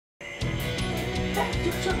Hey,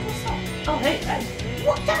 what's up? Oh, hey.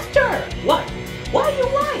 What, Chester? What? Why are you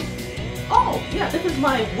lying? Oh, yeah, this is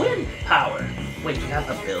my wind power. Wait, you have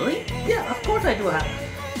ability? Yeah, of course I do have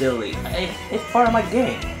ability. It's part of my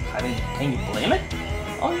game. I mean, can you blame it?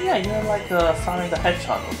 Oh yeah, you're like Sonic the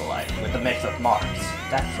Hedgehog lookalike with the mix of Mars.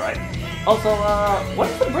 That's right. Also,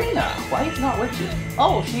 where's Sabrina? Why is not with you?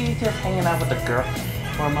 Oh, she's just hanging out with the girl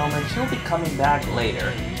for a moment. She'll be coming back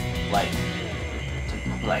later. Like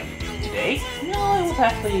today? No, it was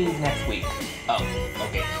actually next week. Oh,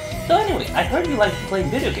 okay. So anyway, I heard you like to play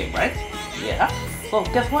video game, right? Yeah? Well,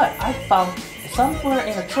 guess what? I found somewhere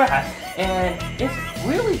in the trash, and it's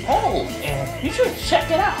really old, and you should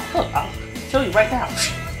check it out. Look, I'll show you right now.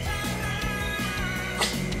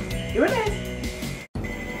 Here it is.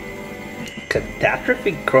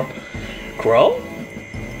 Catastrophe crow?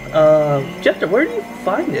 Chester, where did you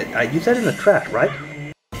find it? You said in the trash, right?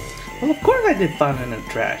 Well, of course I did find it in the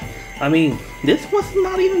trash. I mean, this was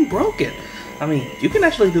not even broken. I mean, you can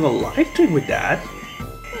actually do a live stream with that.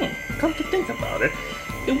 Come to think about it,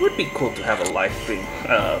 it would be cool to have a live stream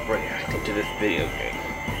reacting to this video game.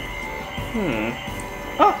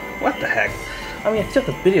 Oh, what the heck? I mean, it's just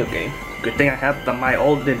a video game. Good thing I have my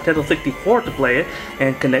old Nintendo 64 to play it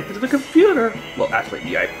and connect it to the computer. Well, actually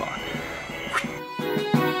the iPod.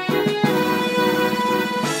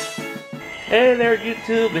 Hey there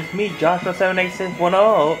YouTube, it's me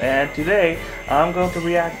Joshua78610, and today I'm going to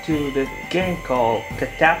react to this game called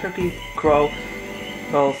Catastrophe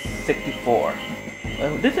 64.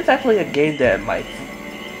 This is actually a game that my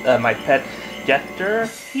pet Jester,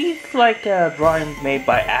 he's like a drawing made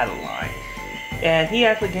by Adeline. And he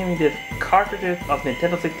actually gave me this cartridges of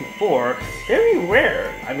Nintendo 64, very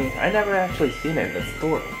rare. I mean, I never actually seen it in the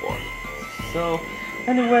store before. So,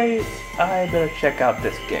 anyway, I better check out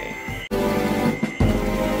this game.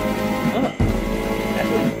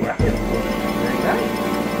 Actually, the graphics look very nice.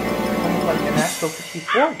 Almost like an actual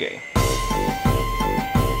 64 game.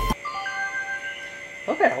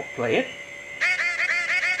 Okay, I'll play it.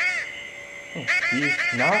 He's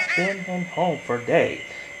not been home for days.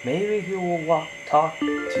 Maybe he will talk to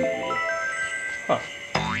you. Huh.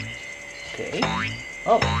 Okay.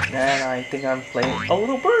 Oh, and I think I'm playing a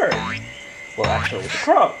little bird. Well, actually, it's a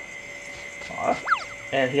crow.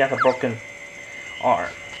 And he has a broken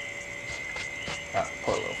arm.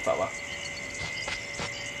 Poor little fella.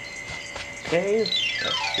 Okay, let's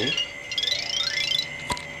see.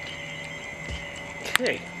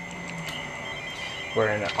 Okay. We're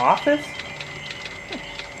in an office.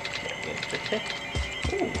 Very interesting.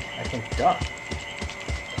 Ooh, I can duck.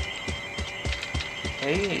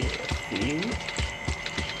 Hey, let's see.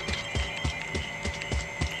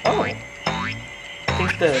 Oh, I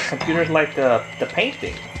think the computer's like the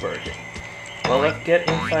painting version. Well, let's get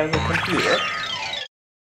inside the computer.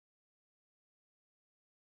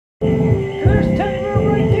 There's Teddy Bear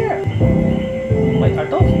right there. Wait, are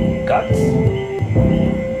those guts?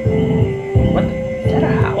 What? Is that a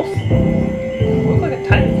house? Looks like a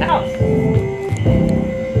tiny house.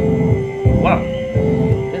 Wow,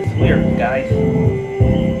 this is weird, guys.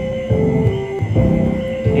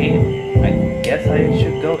 Okay, I guess I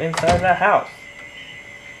should go inside the house.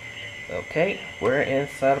 Okay, we're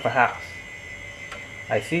inside of a house.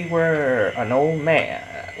 I see we're an old man.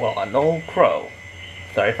 Well, an old crow.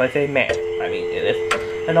 Sorry if I say man. I mean, it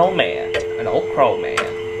is an old man. An old crow man.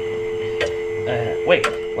 Wait,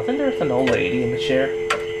 wasn't there an old lady in the chair?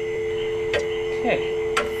 Okay,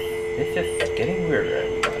 it's just getting weirder,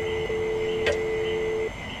 everybody.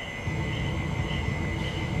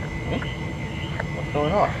 What's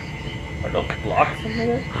going on? Are those blocks in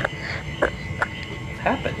there? What's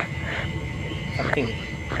happening? Something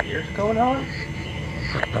weird's going on?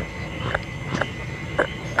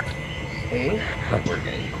 Okay, we're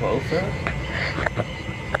getting closer.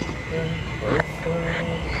 Closer.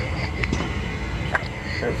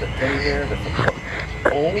 There's a thing there that's a...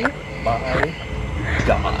 Oh my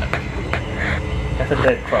god. That's a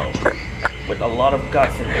dead crow. With a lot of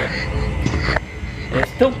guts in there. And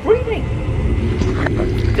it's still breathing!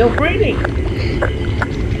 Still breathing!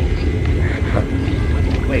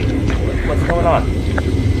 Wait, what's going on?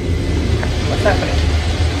 What's happening?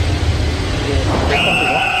 Is there something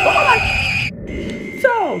wrong? Oh,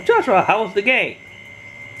 so, Joshua, how was the game?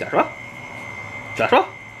 Joshua? Joshua?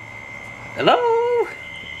 Hello?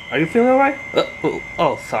 Are you feeling alright?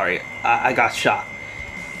 Oh, sorry. I got shot.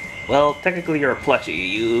 Well, technically you're a plushie.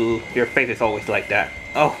 Your face is always like that.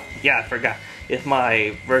 Oh, yeah, I forgot. It's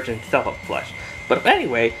my virgin self of plush. But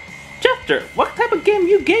anyway, Chester, what type of game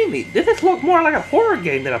you gave me? This is look more like a horror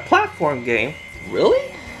game than a platform game.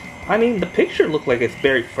 Really? I mean, the picture looked like it's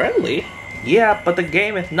very friendly. Yeah, but the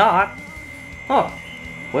game is not. Oh,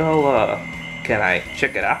 well, can I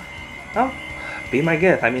check it out? Oh, be my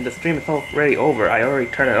guest. I mean, the stream is already over. I already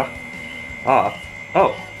turned it off.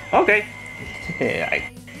 Oh, okay.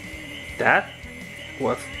 That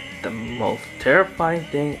was the most terrifying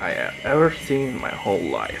thing I have ever seen in my whole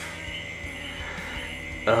life.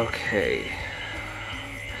 Okay.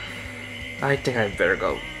 I think I better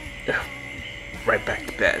go right back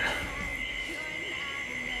to bed.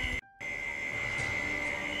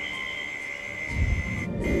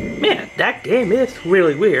 Man, that game is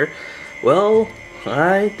really weird. Well,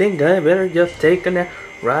 I think I better just take a nap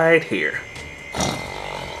right here.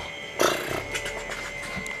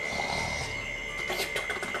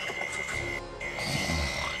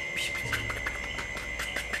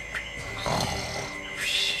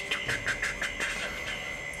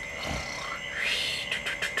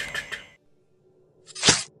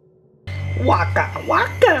 Waka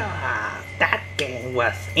waka! That game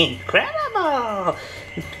was incredible!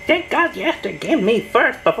 Thank God you have to give me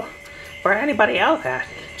first before anybody else had a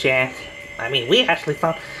chance. I mean, we actually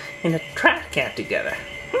found in a trash can together.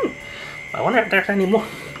 I wonder if there's any more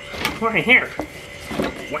right here.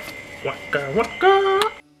 Waka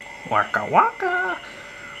waka! Waka waka!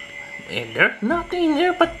 And there's nothing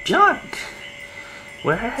there but junk.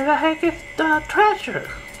 Where the heck is the treasure?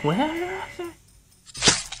 Where is it?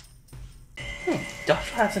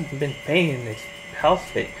 Josh hasn't been paying his house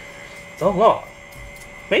fee so long.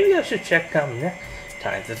 Maybe I should check him next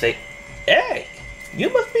time to say, "Hey, you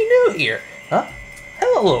must be new here, huh?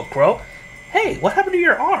 Hello, little crow. Hey, what happened to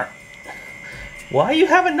your arm? Why you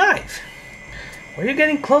have a knife? Why are you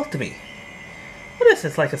getting close to me? What is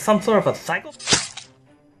this, like some sort of a cycle?"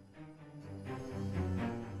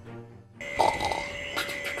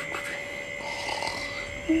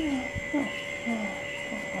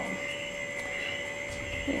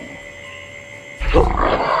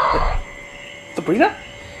 Sabrina?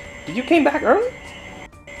 Did you came back early?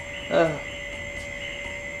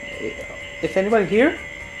 Is anybody here?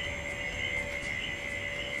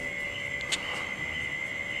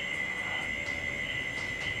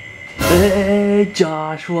 Hey,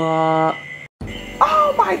 Joshua!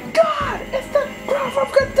 Oh my God! It's the crow from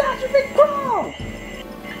Catastrophe Crow!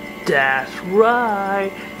 That's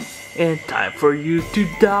right! And time for you to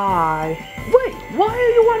die! Wait, why do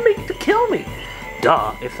you want me to kill me?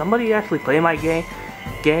 Duh, if somebody actually play my game,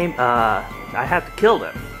 I have to kill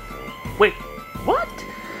them. Wait, what?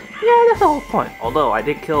 Yeah, that's the whole point. Although I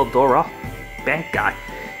did kill Dora, bank guy.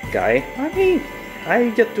 I mean,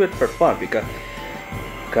 I just do it for fun because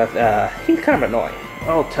he's kind of annoying.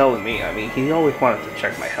 All telling me, I mean, he always wanted to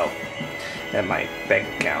check my health and my bank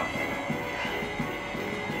account.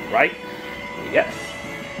 Right? Yes.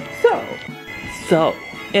 So,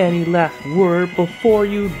 any last word before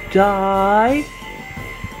you die?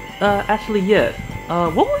 Actually, yes.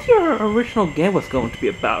 What was your original game was going to be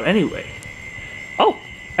about anyway? Oh,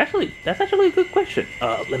 actually, that's actually a good question.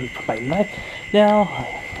 Let me put my knife down.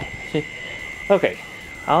 See. Okay,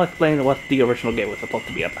 I'll explain what the original game was supposed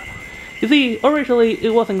to be about. You see, originally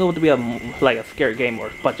it wasn't going to be like a scary game or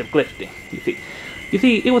a bunch of glitch things. You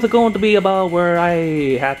see, it was going to be about where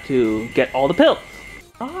I had to get all the pills.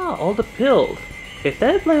 Ah, all the pills. If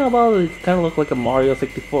that's playing about it, kind of look like a Mario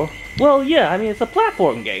 64. Well, yeah, I mean, it's a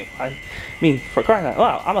platform game. I mean, for crying out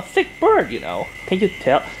loud, I'm a sick bird, you know. Can you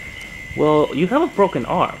tell? Well, you have a broken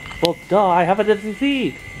arm. Well, duh, I have a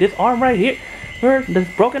disease. This arm right here, this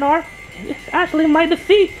broken arm, it's actually my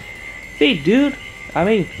disease. See, dude, I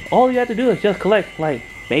mean, all you have to do is just collect, like,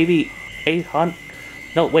 maybe 800...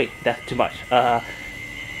 No, wait, that's too much.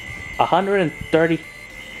 130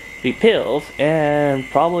 pills, and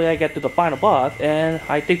probably I get to the final boss, and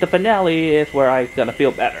I think the finale is where I'm gonna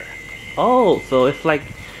feel better. Oh, so it's like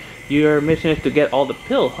your mission is to get all the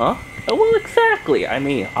pills, huh? Well, exactly. I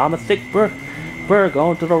mean, I'm a sick bird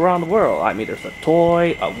going around the world. I mean, there's a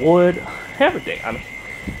toy, a wood, everything. I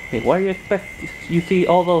mean, why do you expect you see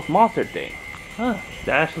all those monster things? Huh,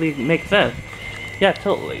 that actually makes sense. Yeah,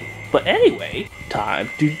 totally. But anyway, time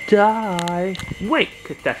to die. Wait,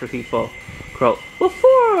 Catastrophe Crow.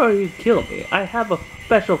 Before you kill me, I have a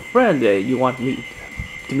special friend that you want me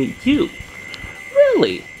to meet you.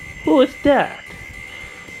 Really? Who is that?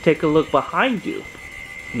 Take a look behind you.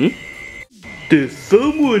 Does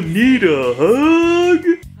someone need a hug?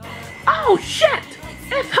 Oh shit!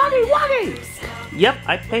 It's Huggy Wuggy! Yep,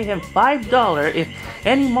 I pay him $5 if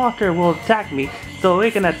any monster will attack me, so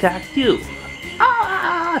it can attack you.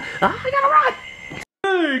 I gotta run!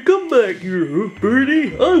 Hey, come back here,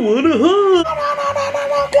 birdie. I want a hug.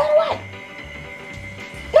 No, get away!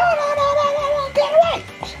 No, get away!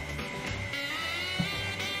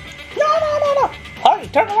 No. Hurry,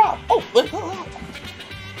 turn around. Oh,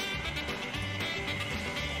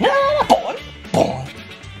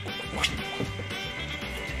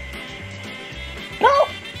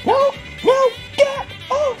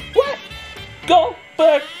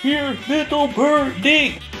 here, little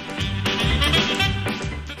birdie.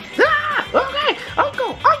 Ah! Okay!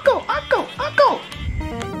 Uncle!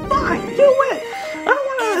 Fine, you win! I don't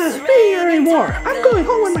want to be here anymore! I'm going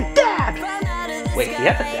home with my dad! Wait, he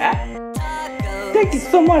has a dad? Thank you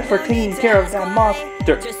so much for taking care of that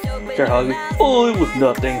monster. Sure, Huggy. Oh, it was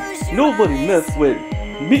nothing. Nobody messed with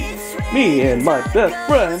me and my best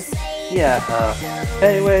friend. Yeah,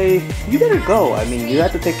 anyway, you better go. I mean, you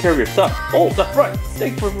have to take care of your son. Oh, that's right.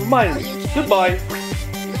 Thanks for reminding me. Goodbye.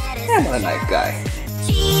 I'm a nice guy.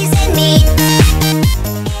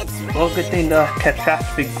 Well, good thing the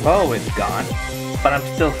catastrophic glow is gone. But I'm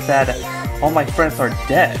still sad that all my friends are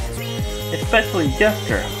dead. Especially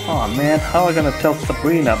Jester. Oh man, how am I gonna tell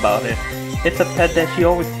Sabrina about it? It's a pet that she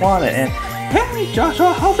always wanted and... Hey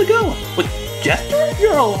Joshua, how's it going? Wait, Jester?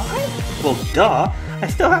 You're alive? Well, duh. I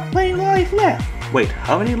still have plenty life left. Wait,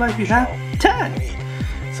 how many lives you have? 10!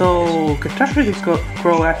 So, Catastrophe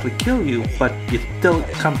Crow actually kill you, but you still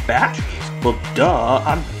come back? Well, duh,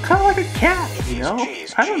 I'm kinda like a cat, you know?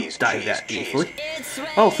 I don't die that easily.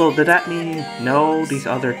 Oh, so did that mean, no, these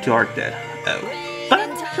other two are dead? Oh. But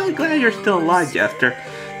I'm actually glad you're still alive, Jester.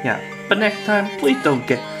 Yeah, but next time, please don't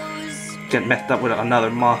get messed up with another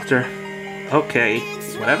monster. Okay,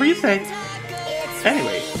 whatever you say.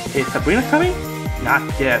 Anyway, is Sabrina coming? Not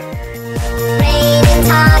yet.